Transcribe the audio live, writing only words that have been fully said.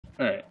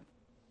Alright.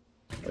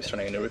 We're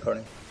starting a new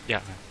recording. Yeah,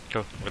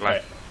 go. We're live.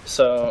 Alright.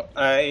 So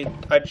I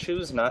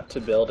choose not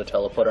to build a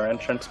teleporter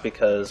entrance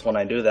because when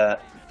I do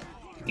that,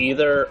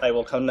 either I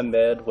will come to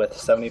mid with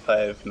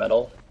 75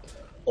 metal,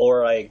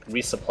 or I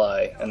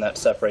resupply, and that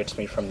separates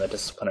me from the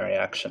disciplinary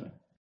action.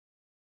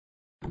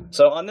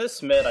 So on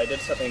this mid, I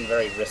did something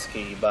very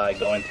risky by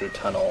going through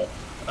tunnel.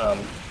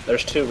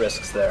 There's two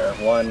risks there.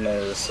 One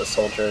is a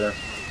soldier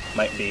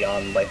might be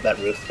on like that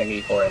roof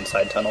thingy or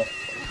inside tunnel,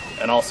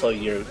 and also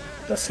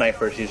the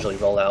snipers usually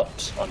roll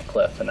out on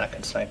cliff and that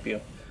can snipe you.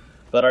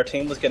 But our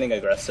team was getting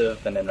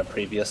aggressive, and in a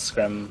previous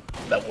scrim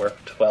that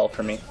worked well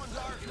for me.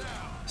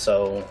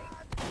 So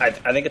I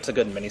think it's a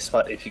good mini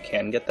spot if you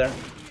can get there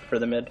for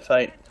the mid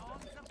fight,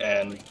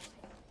 and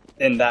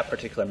in that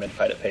particular mid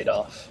fight it paid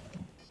off.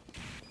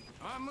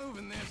 I'm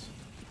moving this.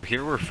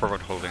 Here we're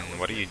forward holding.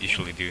 What do you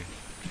usually do?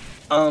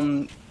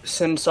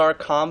 Since our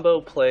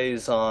combo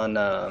plays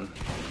on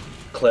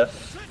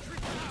cliff,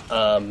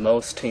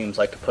 most teams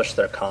like to push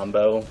their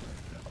combo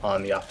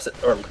on the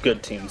opposite, or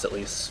good teams at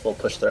least, will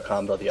push their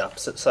combo the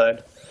opposite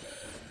side.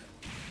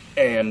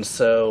 And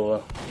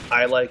so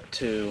I like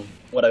to,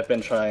 what I've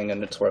been trying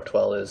and it's worked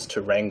well, is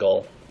to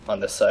wrangle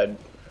on this side.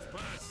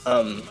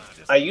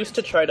 I used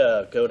to try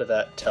to go to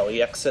that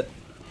tele exit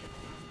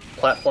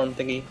platform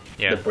thingy,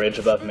 Yeah. the bridge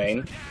above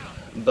main,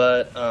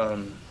 but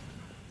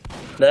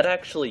that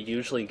actually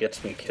usually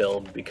gets me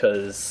killed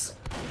because,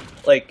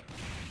 like,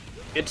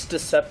 it's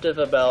deceptive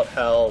about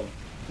how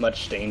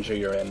much danger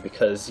you're in,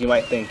 because you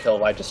might think,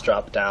 oh, I just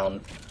dropped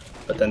down,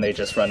 but then they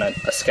just run,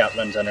 a scout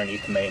runs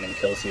underneath main and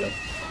kills you.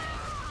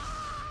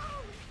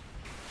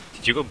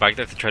 Did you go back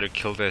there to try to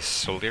kill this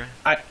soldier?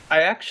 I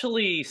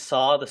actually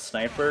saw the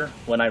sniper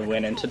when I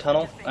went into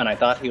tunnel, and I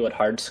thought he would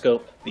hard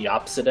scope the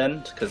opposite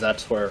end, because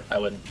that's where I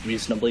would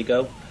reasonably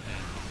go.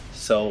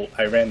 So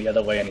I ran the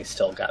other way and he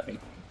still got me.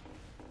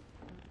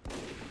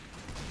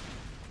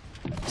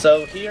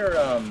 So here,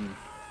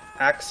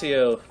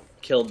 Axio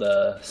killed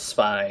the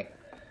spy,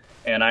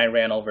 and I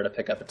ran over to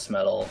pick up its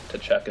medal to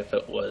check if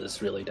it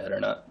was really dead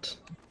or not.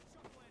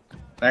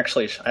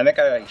 Actually, I think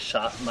I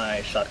shot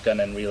my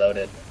shotgun and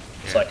reloaded,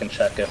 so I can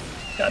check if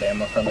I got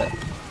ammo from it.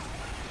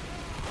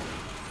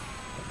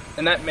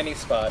 And that mini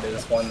spot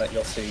is one that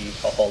you'll see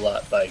a whole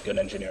lot by good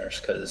engineers,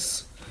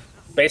 because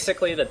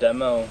basically the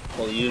demo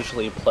will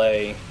usually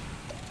play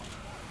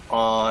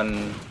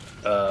on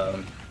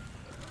the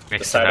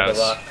side of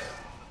the rock.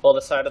 Well,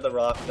 the side of the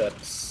rock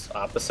that's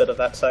opposite of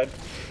that side.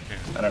 Yeah.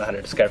 I don't know how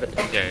to describe it.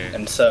 Yeah.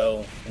 And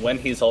so when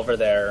he's over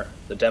there,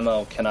 the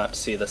demo cannot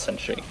see the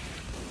sentry.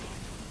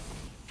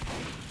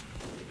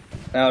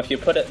 Now, if you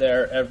put it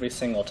there every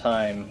single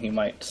time, he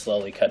might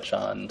slowly catch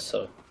on,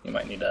 so you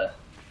might need to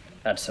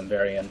add some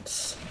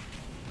variance.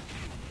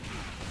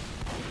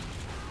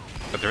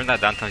 But during that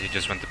downtime, you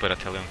just went to put a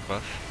tele on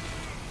cliff?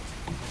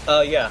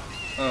 Yeah.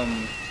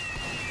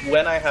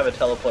 When I have a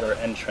teleporter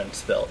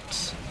entrance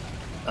built,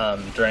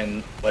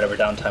 during whatever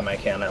downtime I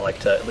can, I like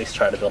to at least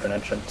try to build an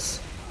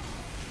entrance.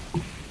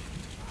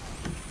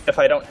 If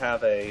I don't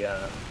have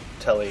a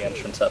tele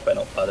entrance up, I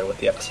don't bother with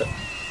the exit.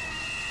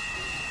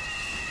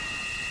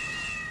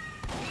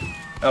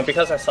 Now,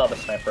 because I saw the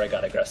sniper, I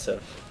got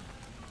aggressive.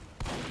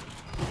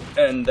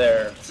 And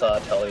there, saw a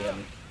tele,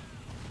 and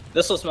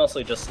this was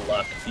mostly just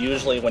luck.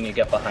 Usually when you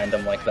get behind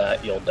them like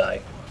that, you'll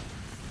die.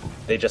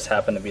 They just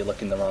happen to be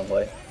looking the wrong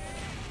way.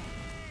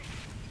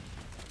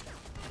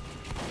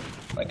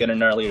 Like in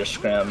an earlier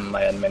scrim,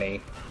 I had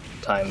many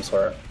times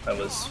where I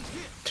was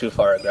too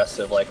far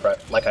aggressive,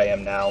 like I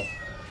am now,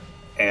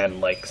 and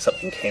like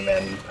something came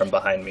in from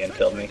behind me and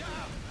killed me.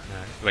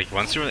 Like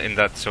once you're in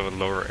that sort of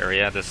lower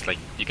area, that's like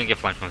you can get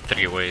flanked from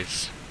 3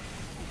 ways.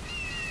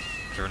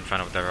 If you're in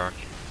front of the rock.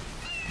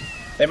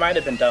 They might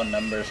have been down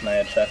numbers and I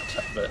had checked,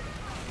 but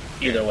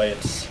either way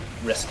it's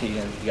risky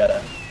and you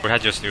gotta... We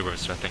had just Ubers,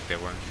 so I think they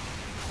were.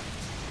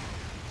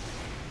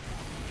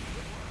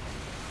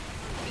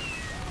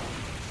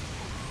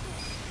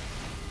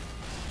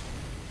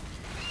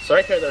 So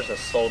right here there's a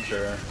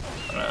soldier.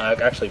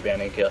 Actually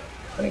Banny, I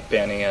think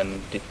Banny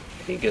and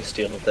he gets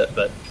deal with it,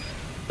 but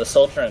the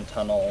soldier in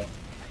tunnel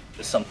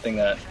is something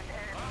that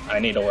I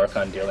need to work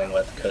on dealing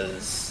with,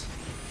 because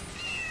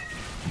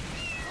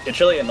it's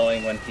really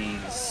annoying when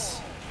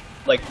he's...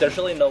 like, there's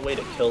really no way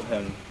to kill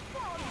him,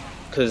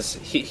 because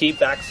he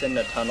backs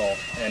into tunnel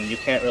and you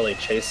can't really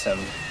chase him.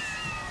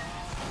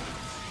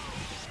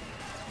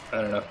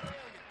 I don't know.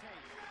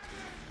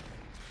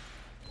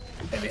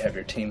 Maybe have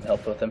your team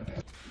help with him.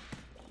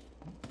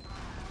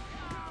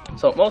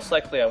 So most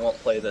likely I won't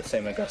play the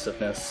same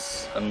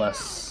aggressiveness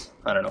unless,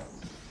 I don't know,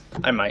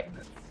 I might.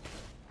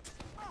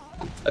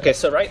 Okay,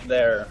 so right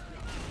there,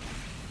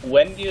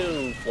 when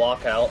you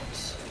walk out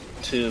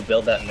to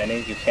build that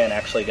mini, you can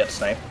actually get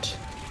sniped.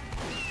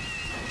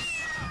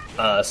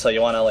 So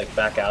you want to like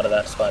back out of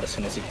that spot as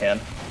soon as you can,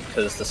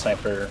 because the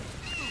sniper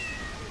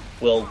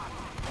will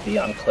be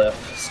on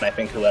cliff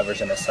sniping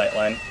whoever's in his sight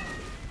line.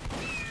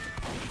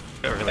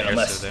 Really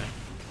Unless, there.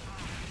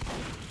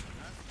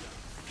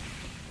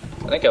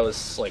 I think I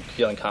was like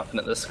feeling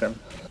confident this scrim.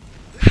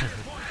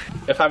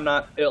 If I'm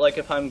not, like,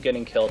 if I'm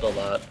getting killed a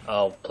lot,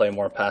 I'll play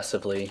more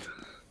passively.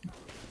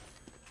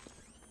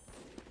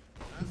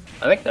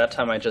 I think that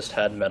time I just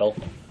had metal,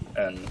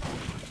 and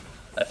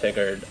I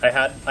figured I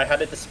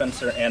had a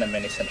dispenser and a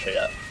mini sentry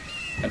up,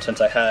 and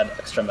since I had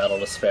extra metal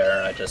to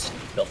spare, I just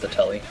built the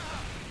telly.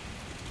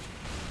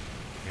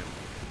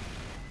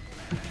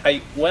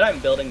 When I'm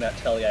building that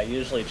telly, I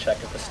usually check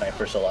if the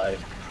sniper's alive,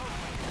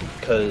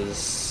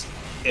 because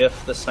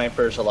if the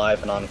sniper's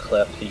alive and on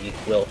cliff, he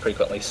will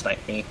frequently snipe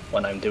me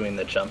when I'm doing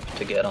the jump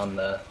to get on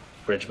the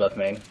bridge above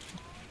main.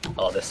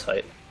 Oh, this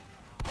fight.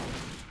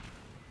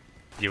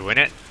 You win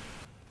it?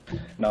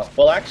 No.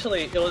 Well,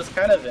 actually, it was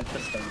kind of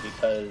interesting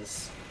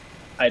because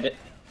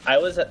I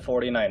was at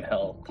 49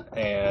 health,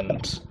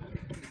 and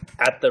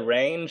at the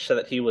range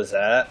that he was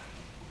at,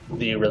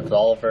 the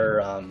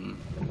revolver,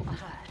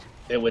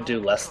 it would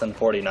do less than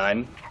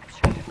 49,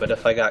 but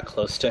if I got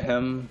close to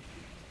him,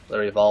 the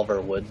revolver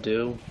would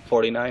do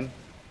 49.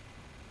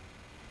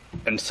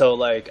 And so,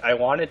 like, I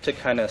wanted to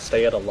kind of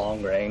stay at a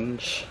long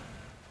range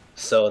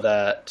so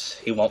that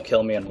he won't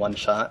kill me in one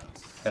shot,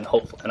 and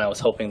I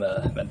was hoping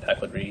the medpack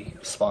would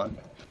respawn.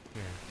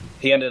 Yeah.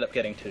 He ended up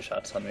getting 2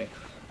 shots on me.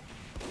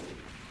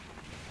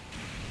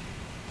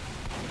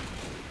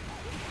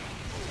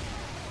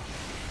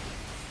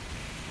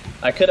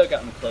 I could have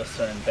gotten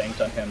closer and banked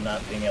on him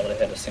not being able to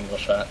hit a single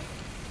shot.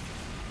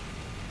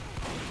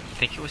 I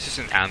think it was just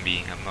an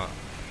ambi, I'm not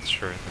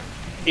sure.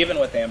 Though. Even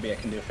with ambi, I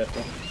can do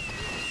 50.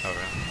 Oh,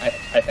 really?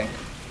 I think.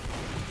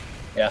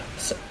 Yeah.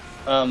 So,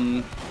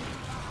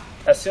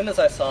 as soon as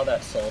I saw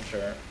that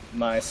soldier,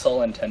 my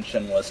sole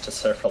intention was to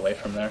surf away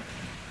from there.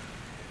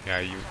 Yeah,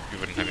 you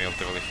wouldn't have been able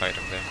to really fight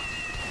him there.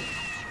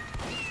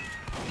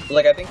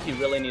 Like, I think you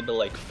really need to,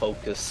 like,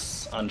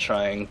 focus on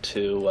trying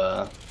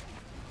to,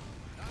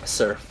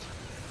 surf.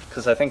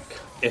 Because I think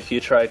if you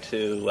try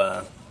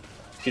to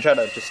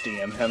just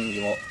DM him,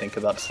 you won't think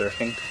about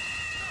surfing.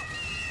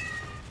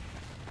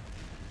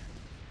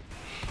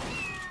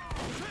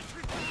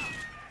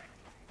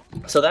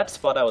 So that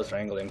spot I was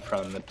wrangling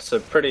from, it's a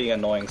pretty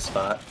annoying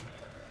spot.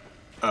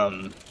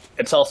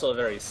 It's also a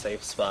very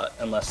safe spot,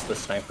 unless the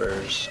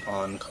sniper's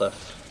on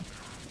cliff.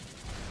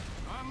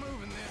 I'm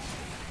moving this.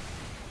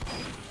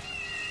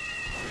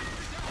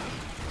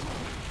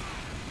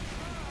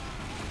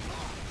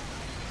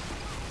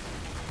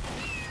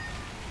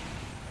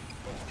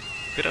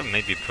 Could have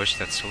maybe pushed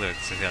that solid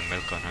since he had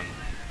milk on him.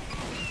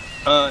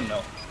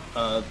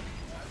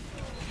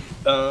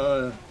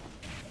 No.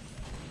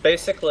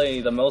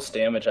 Basically, the most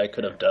damage I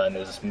could have done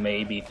is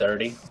maybe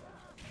 30.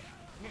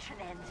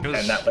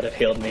 And that would have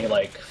healed me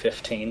like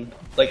 15.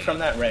 Like, from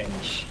that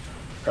range.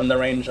 From the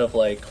range of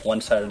like one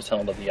side of the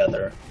tunnel to the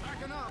other.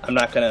 I'm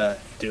not gonna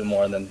do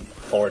more than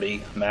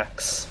 40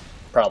 max.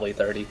 Probably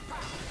 30.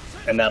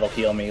 And that'll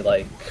heal me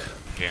like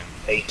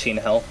 18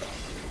 health.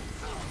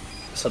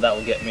 So that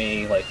will get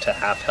me like to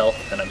half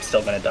health, and I'm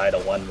still gonna die to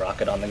 1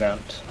 rocket on the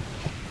ground.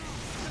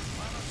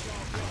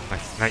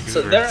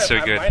 So there, so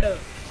good.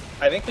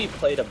 I think we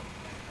played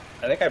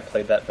I think I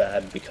played that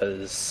bad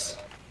because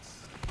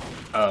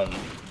I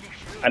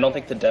don't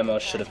think the demo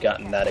should have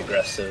gotten that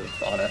aggressive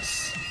on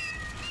us.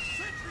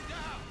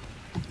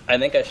 I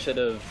think I should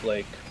have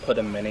like put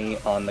a mini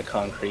on the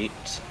concrete,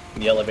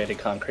 the elevated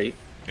concrete.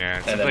 Yeah,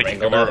 it seems like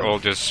we were all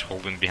just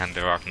holding behind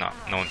the rock, no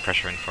one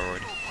pressuring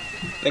forward.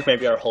 I think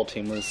maybe our whole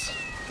team was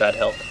bad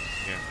health.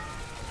 Yeah.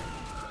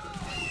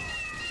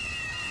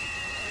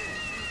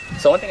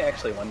 So one thing I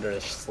actually wonder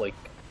is, like,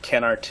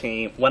 can our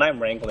team, when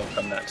I'm wrangling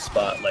from that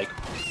spot, like,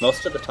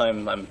 most of the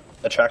time I'm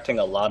attracting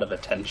a lot of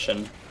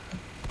attention,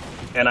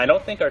 and I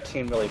don't think our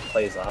team really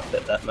plays off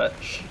it that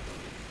much.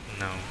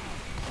 No.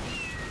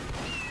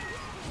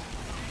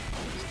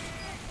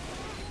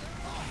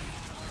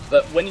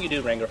 But when you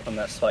do wrangle from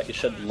that spot, you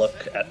should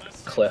look at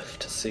cliff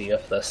to see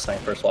if the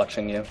sniper's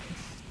watching you.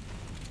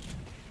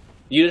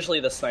 Usually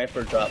the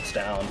sniper drops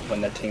down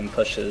when the team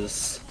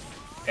pushes,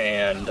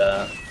 and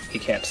he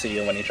can't see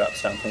you when he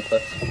drops down from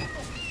cliff.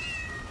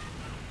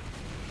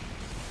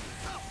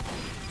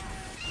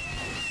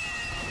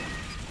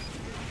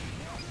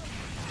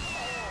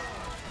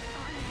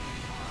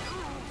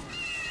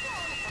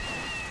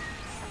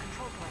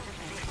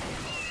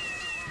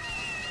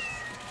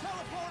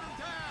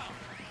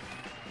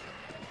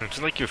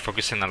 It's like you're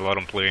focusing a lot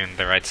on playing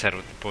the right side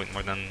of the point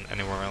more than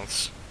anywhere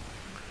else.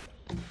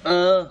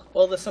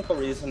 Well, the simple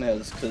reason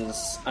is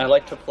because I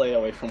like to play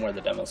away from where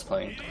the demo's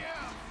playing.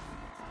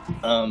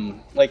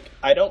 Like,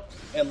 I don't,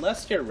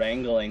 unless you're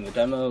wrangling, the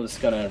demo's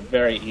gonna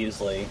very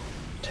easily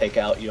take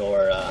out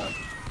your,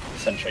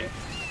 sentry.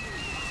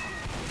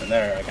 And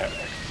there, I got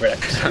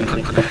wrecked.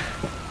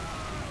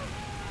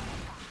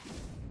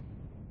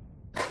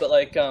 But,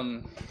 like, I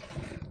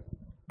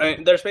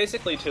mean, there's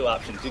basically 2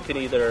 options. You could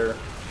either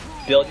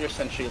build your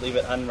sentry, leave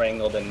it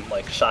unwrangled, and,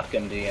 like,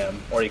 shotgun DM,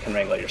 or you can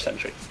wrangle your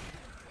sentry.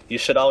 You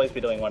should always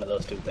be doing one of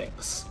those 2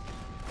 things.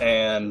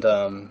 And,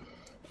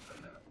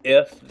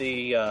 if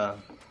the,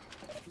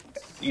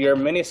 your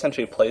mini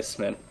sentry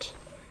placement,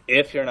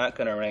 if you're not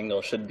going to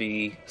wrangle, should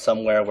be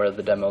somewhere where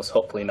the demo's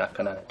hopefully not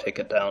going to take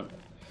it down.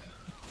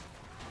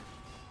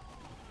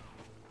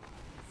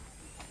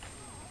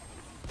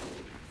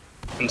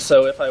 And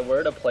so if I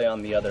were to play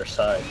on the other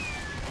side,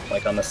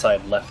 like on the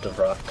side left of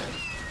rock,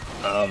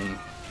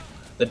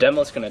 the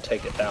demo's going to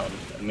take it down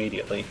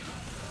immediately.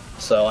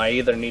 So I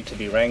either need to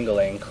be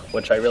wrangling,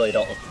 which I really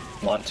don't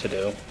want to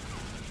do,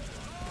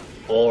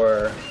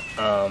 or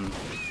I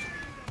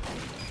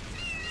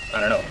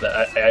don't know,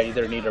 I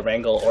either need to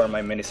wrangle or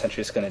my mini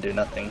sentry's going to do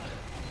nothing.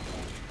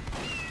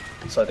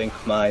 So I think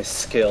my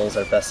skills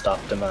are best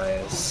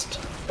optimized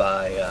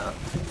by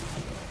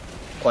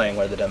playing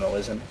where the demo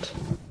isn't.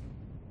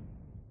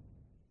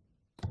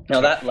 Now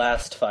that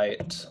last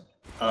fight,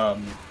 I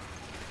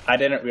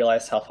didn't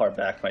realize how far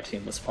back my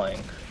team was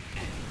playing.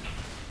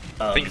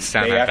 I think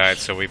Stan had died,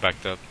 so we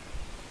backed up.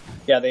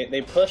 Yeah,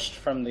 they pushed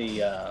from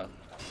the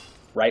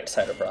right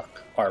side of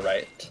rock, our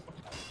right.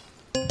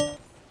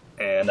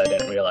 And I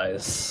didn't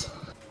realize.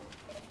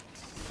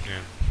 Yeah.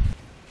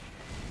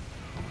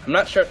 I'm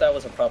not sure if that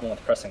was a problem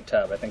with pressing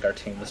tab. I think our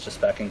team was just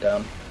backing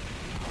down.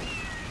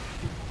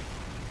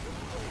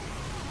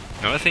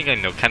 Another thing I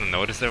kind of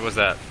noticed there was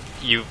that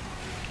you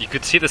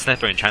could see the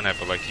sniper in China,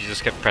 but like you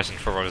just kept pressing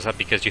forward. Is that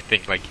because you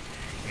think like,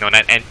 you know,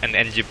 an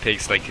energy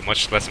pig's like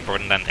much less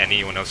important than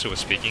anyone else who was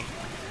speaking?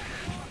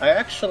 I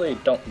actually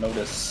don't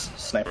notice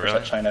snipers Really?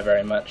 at China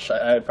very much.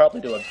 I probably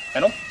do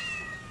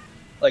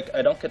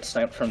I don't get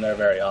sniped from there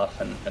very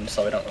often, and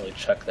so I don't really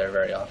check there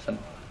very often.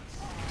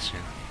 Let's see.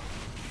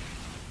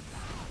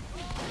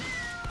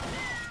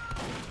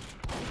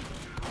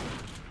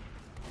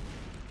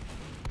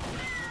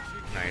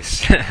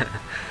 Nice.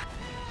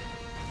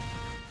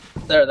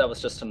 That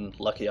was just a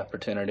lucky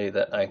opportunity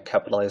that I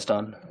capitalized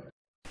on.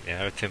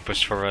 Yeah, our team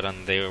pushed forward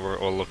and they were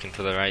all looking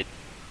to the right,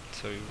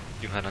 so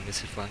you had an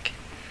easy flank.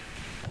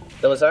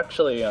 There was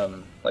actually,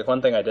 like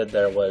one thing I did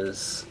there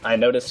was, I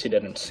noticed he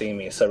didn't see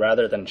me, so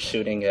rather than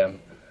shooting him,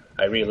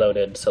 I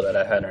reloaded so that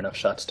I had enough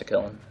shots to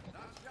kill him.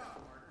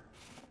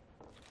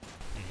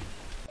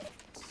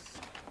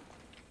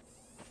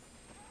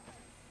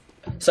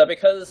 So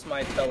because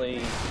my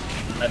telly,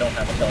 I don't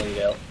have a telly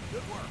yet,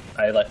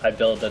 I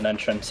build an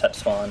entrance at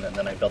spawn and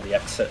then I build the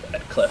exit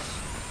at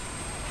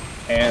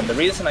cliff. And the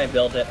reason I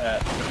build it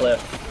at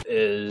cliff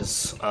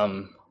is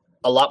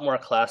a lot more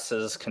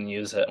classes can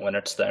use it when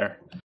it's there.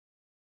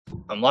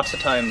 Lots of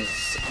times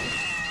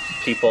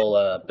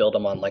people build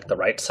them on like the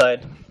right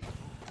side,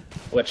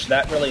 which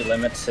that really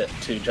limits it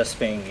to just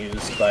being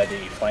used by the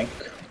flank.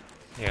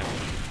 Yeah.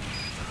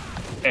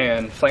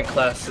 And flank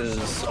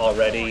classes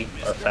already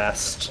are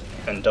fast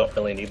and don't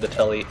really need the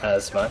telly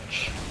as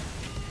much.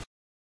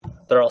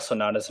 They're also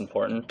not as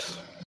important.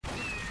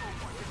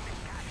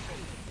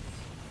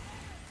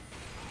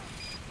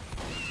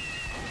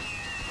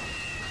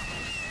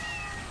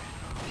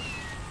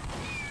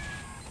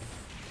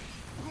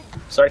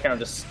 Sorry, I'm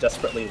just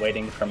desperately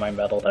waiting for my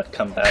metal to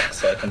come back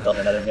so I can build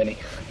another mini.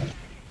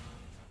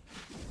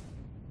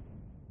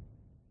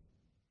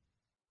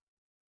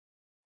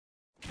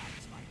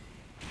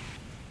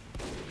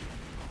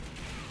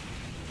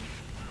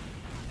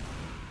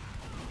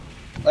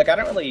 Like, I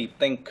don't really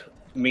think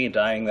me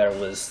dying there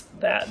was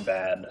that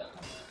bad,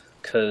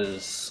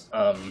 because,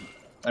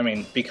 I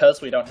mean,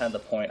 because we don't have the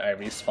point, I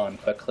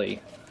respawn quickly,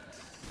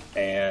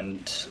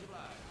 and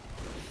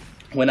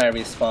when I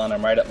respawn,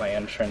 I'm right at my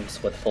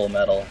entrance with full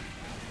metal,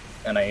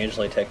 and I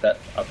usually take that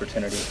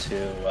opportunity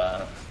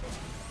to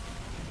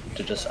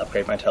just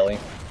upgrade my telly.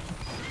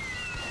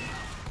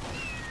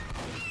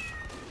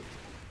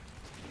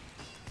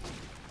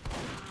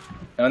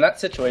 Now in that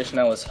situation,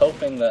 I was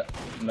hoping that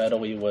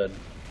Meadowy would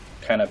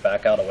kind of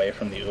back out away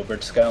from the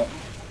Ubered scout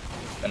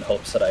in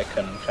hopes that I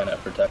can kind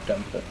of protect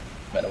him, but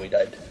Meadowy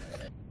died.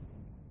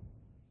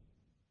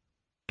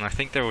 I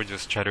think they would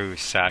just try to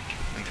sack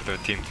into their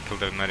team to kill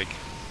their medic.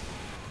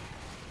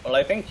 Well,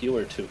 I think you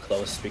were too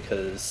close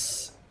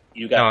because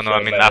you got No,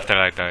 I mean after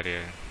I died,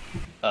 yeah.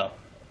 Oh.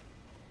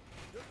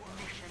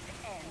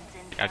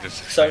 I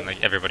just explained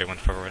like everybody went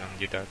forward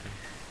and you died.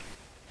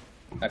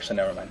 Actually,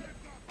 never mind.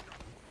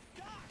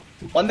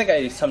 One thing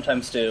I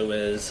sometimes do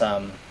is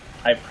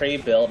I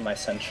pre-build my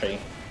sentry,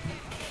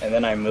 and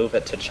then I move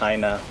it to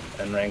China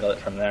and wrangle it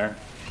from there.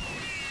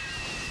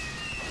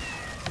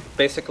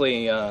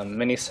 Basically,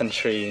 mini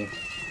sentry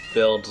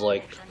builds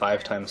like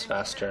 5 times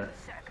faster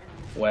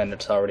when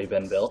it's already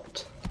been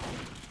built.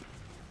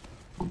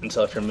 And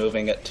so if you're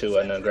moving it to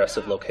an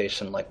aggressive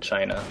location like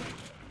China,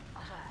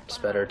 it's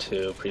better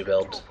to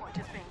pre-build.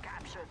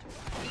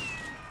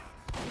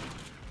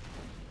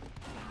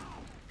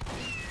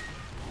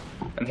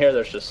 And here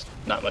there's just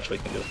not much we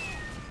can do.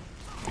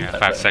 Yeah,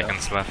 5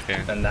 seconds left,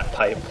 yeah. And that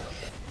pipe.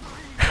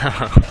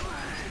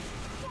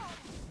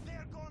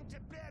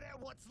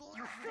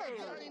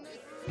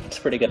 It's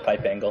a pretty good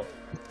pipe angle.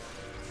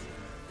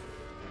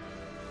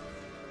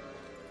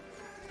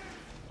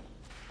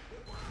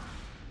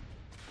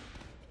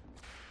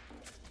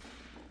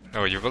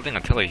 Oh, you're building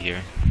a telly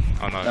here.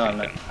 Oh no, No,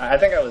 no. I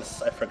think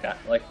I forgot.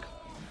 Like,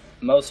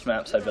 most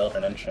maps I build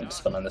an entrance,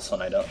 but on this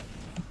one I don't.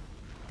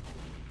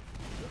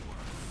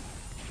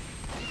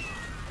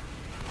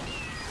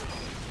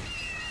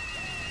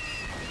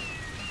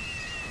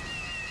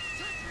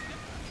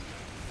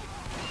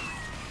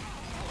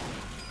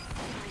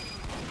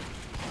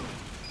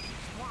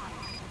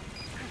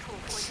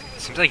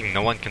 seems like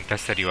no one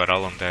contested you at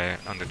all on the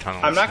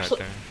tunnel. I'm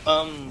actually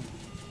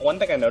one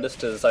thing I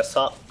noticed is I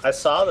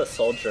saw the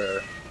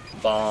soldier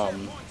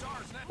bomb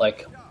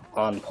like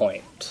on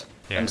point,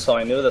 and so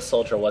I knew the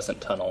soldier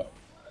wasn't tunnel.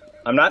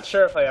 I'm not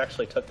sure if I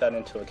actually took that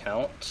into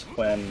account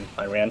when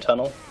I ran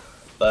tunnel,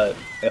 but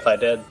if I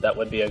did, that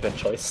would be a good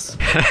choice.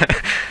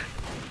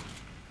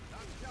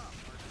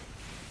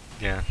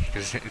 Yeah,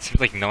 because it seems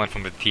like no one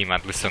from the team,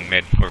 at least on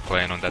mid, were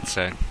playing on that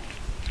side.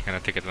 So gonna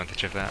take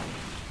advantage of that.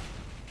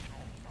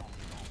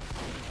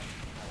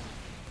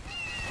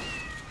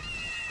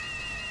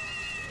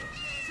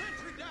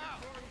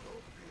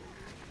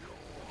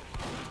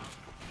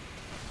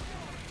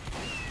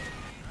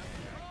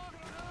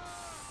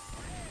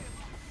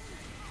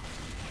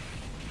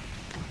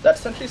 That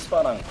sentry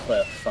spot on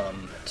Cliff,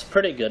 it's a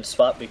pretty good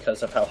spot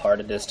because of how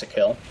hard it is to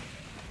kill.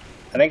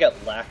 I think it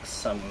lacks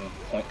some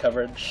point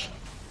coverage.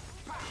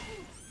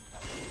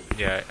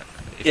 Yeah,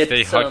 if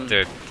they hug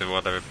the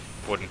other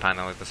wooden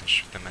panel, it doesn't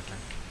shoot them, I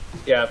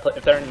think. Yeah,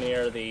 if they're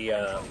near the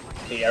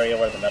area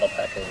where the metal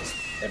pack is,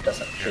 it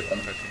doesn't shoot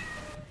them.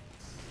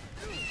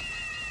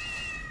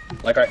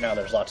 Like right now,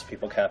 there's lots of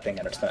people capping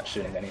and it's not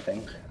shooting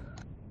anything.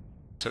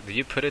 So did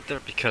you put it there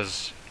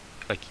because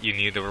like you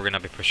knew they were gonna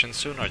be pushing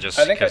soon, or just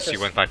because you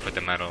went back for the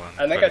metal?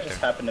 And I think I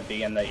just happened to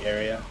be in the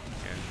area.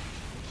 Yeah.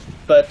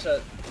 But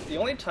the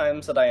only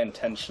times that I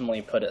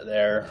intentionally put it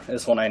there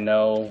is when I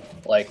know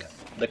like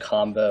the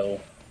combo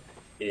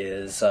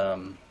is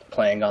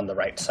playing on the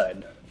right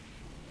side,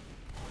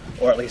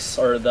 or at least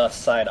the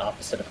side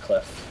opposite of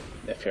Cliff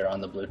if you're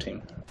on the blue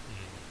team.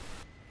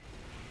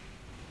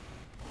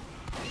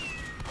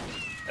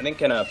 I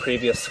think in a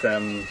previous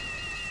scrim,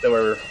 there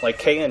were like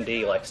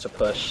K&D likes to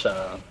push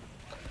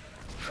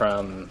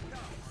from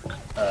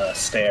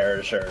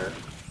stairs or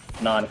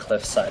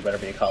non-cliff side,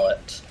 whatever you call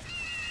it.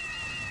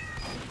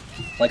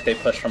 Like they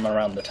push from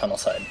around the tunnel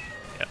side.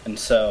 Yeah. And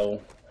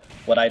so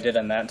what I did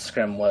in that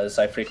scrim was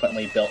I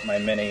frequently built my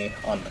mini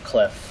on the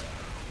cliff.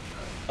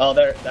 Oh,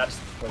 that's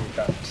where you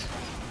dropped.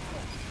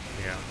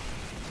 Yeah.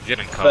 You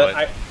didn't call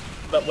it.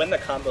 But when the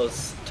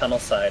combo's tunnel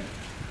side,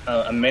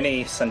 a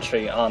mini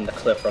sentry on the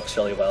cliff works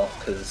really well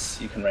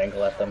because you can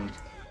wrangle at them.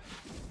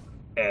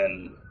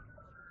 And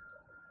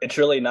it's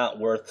really not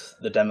worth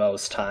the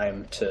demo's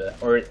time to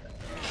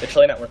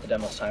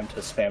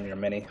spam your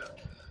mini,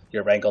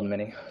 your wrangled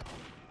mini.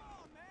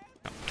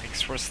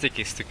 Takes 4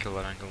 stickies to kill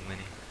a wrangled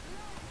mini.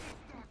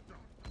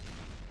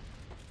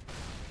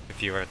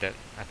 If you are dead,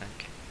 I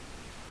think.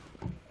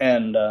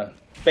 And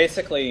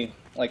basically,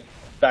 like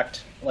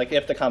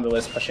if the combo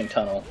is pushing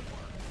tunnel,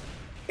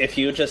 if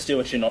you just do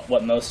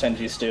what most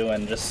NGs do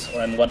and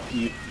what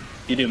you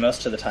do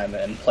most of the time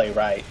and play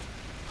right,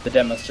 the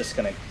demo's just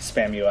gonna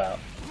spam you out.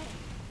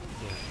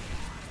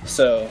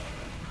 So,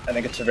 I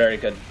think it's a very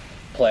good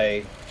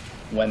play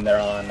when they're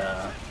on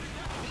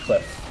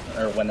cliff,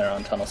 or when they're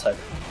on tunnel side.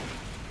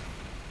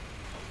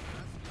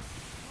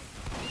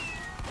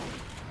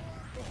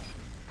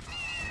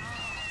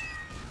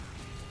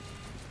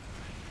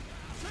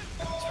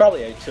 It's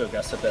probably too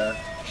aggressive there.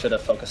 Should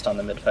have focused on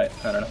the mid fight,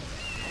 I don't know.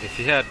 If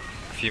he had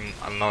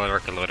another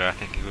rocket loader, I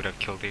think he would have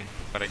killed you.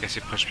 But I guess he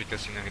pushed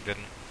because he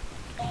didn't.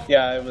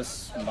 Yeah, I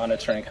was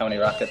monitoring how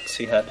many rockets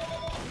he had.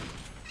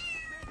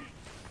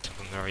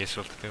 Very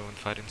useful to do when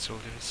fighting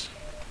soldiers.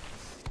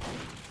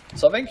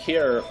 So I think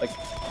here, like,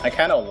 I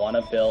kind of want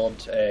to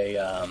build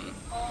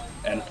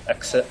an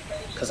exit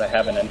because I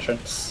have an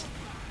entrance.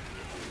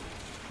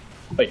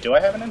 Wait, do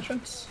I have an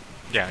entrance?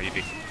 Yeah, you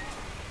do.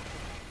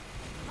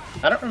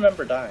 I don't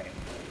remember dying.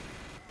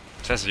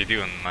 It says you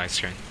do on my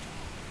screen.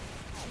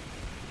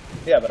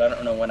 Yeah, but I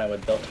don't know when I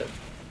would build it.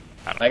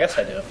 I guess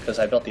I do because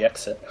I built the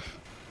exit.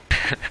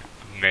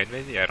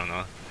 Maybe? I don't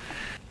know.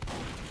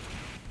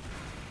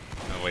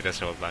 Oh wait,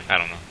 that's all black. I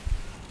don't know.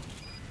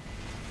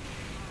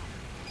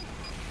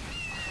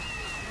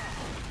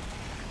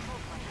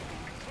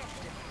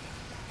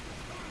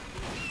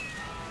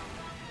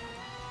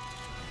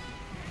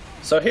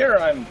 So here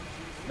I'm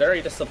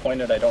very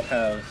disappointed I don't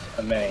have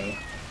a mini,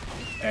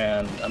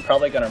 and I'm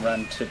probably going to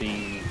run to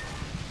the...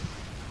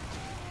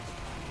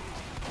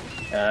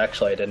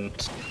 Actually I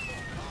didn't,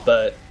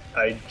 but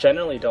I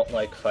generally don't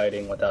like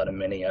fighting without a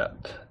mini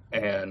up,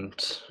 and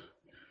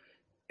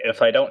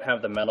if I don't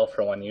have the metal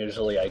for one,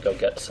 usually I go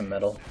get some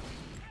metal.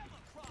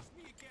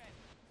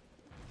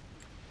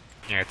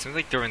 Yeah, it seems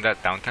like during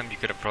that downtime you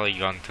could have probably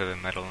gone to the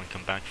metal and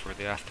come back for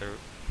the after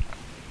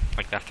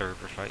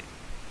river fight.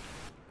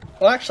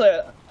 Well, actually,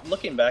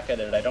 looking back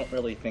at it, I don't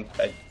really think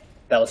that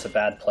was a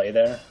bad play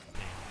there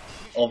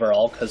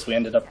overall, because we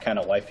ended up kind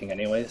of wiping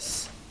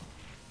anyways.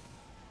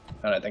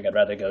 And I think I'd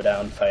rather go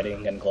down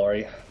fighting in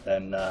glory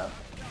than...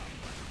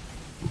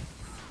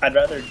 I'd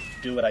rather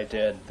do what I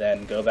did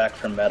than go back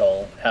for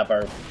metal, have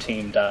our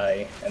team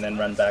die, and then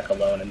run back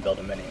alone and build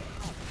a mini.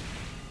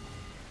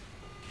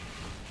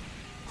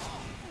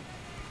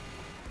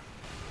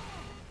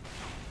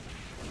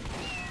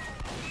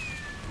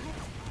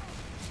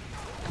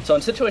 So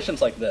in situations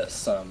like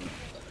this,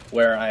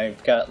 where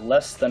I've got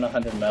less than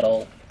 100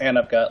 metal, and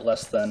I've got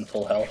less than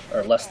full health,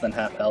 or less than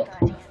half health,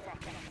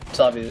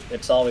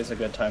 It's always a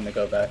good time to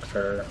go back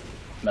for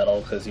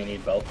metal because you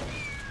need both.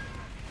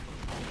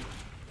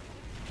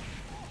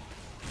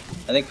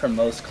 I think for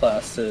most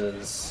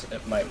classes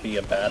it might be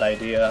a bad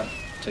idea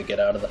to get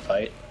out of the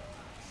fight,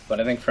 but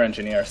I think for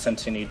engineer,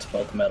 since he needs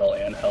both metal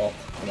and health,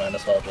 you might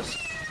as well just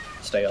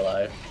stay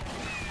alive.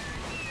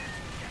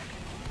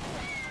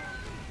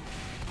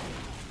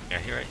 Yeah,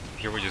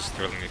 here we're just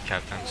throwing the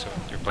captain, so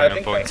you're playing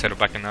on bote instead of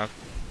backing up.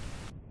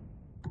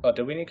 Oh,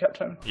 did we need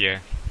captain? Yeah.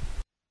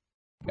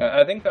 Yeah,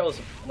 I think that was,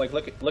 like,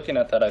 looking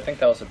at that, I think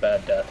that was a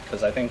bad death,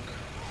 because I think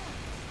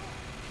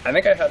I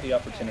had the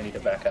opportunity to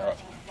back out.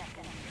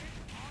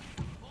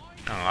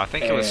 Oh, I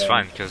think it was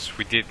fine, because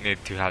we did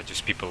need to have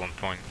just people on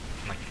point,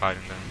 like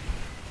fighting them.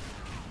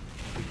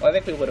 Well, I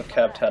think we would have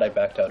capped had I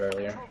backed out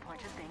earlier.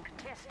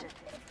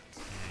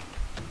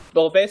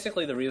 Well,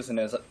 basically the reason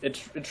is,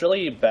 it's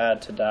really bad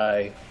to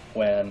die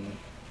when...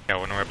 Yeah,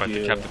 when we're about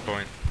to cap the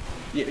point.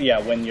 Yeah,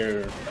 when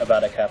you're about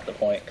to cap the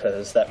point,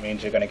 because that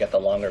means you're going to get the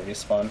longer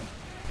respawn.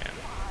 Yeah.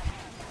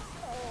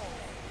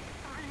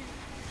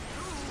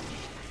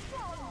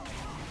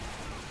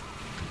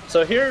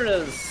 So here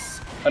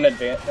is an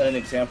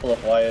example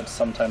of why it's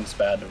sometimes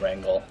bad to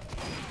wrangle.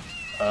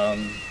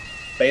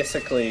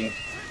 Basically,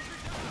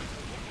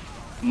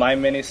 my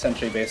mini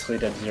sentry basically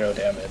did 0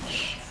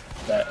 damage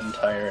that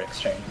entire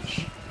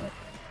exchange.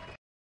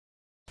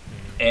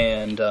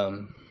 And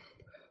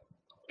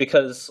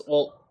because,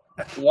 well,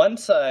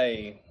 once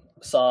I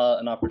saw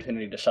an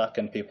opportunity to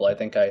shotgun people, I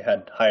think I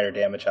had higher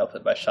damage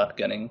output by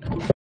shotgunning.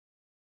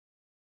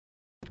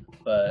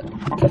 But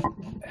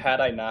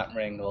had I not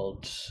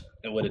wrangled,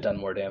 it would have done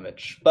more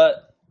damage.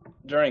 But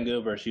during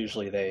goobers,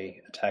 usually they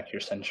attack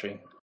your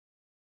sentry.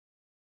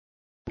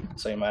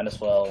 So you might as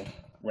well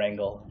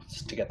wrangle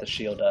to get the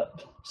shield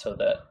up so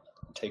that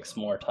it takes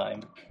more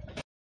time.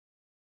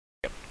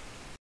 Yep.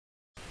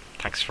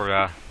 Thanks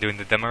for doing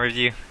the demo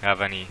review.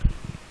 Have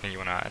anything you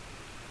want to add?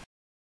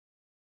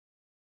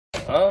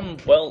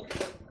 Well,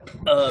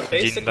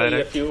 basically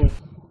if you...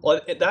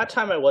 Well, at that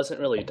time I wasn't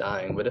really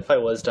dying, but if I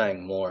was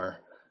dying more,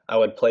 I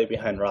would play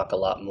behind rock a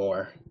lot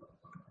more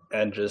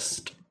and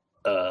just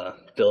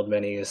build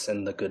minis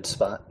in the good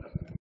spot.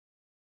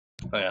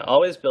 Oh yeah,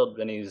 always build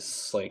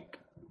minis, like,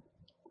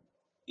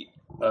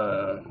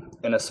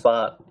 in a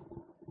spot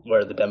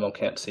where the demo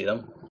can't see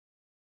them,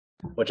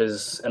 which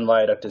is, in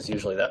Viaduct is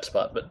usually that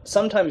spot, but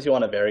sometimes you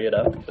want to vary it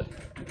up, but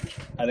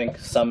I think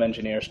some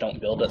engineers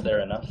don't build it there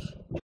enough.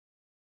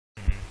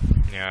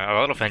 Yeah, a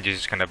lot of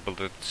engineers kind of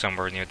build it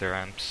somewhere near the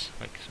ramps,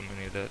 like somewhere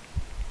near that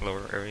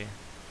lower area.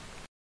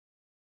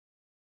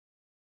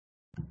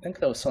 I think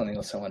that was something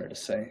else I wanted to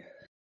say.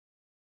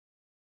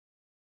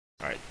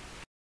 Alright.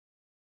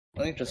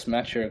 I think just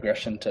match your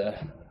aggression to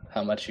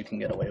how much you can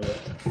get away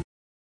with.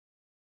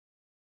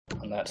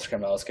 On that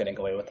scrim I was getting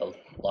away with a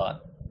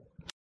lot.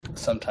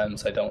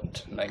 Sometimes I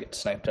don't, and I get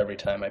sniped every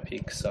time I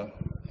peek, so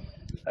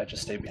I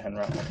just stay behind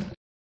rock.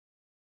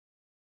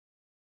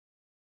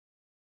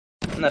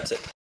 And that's it.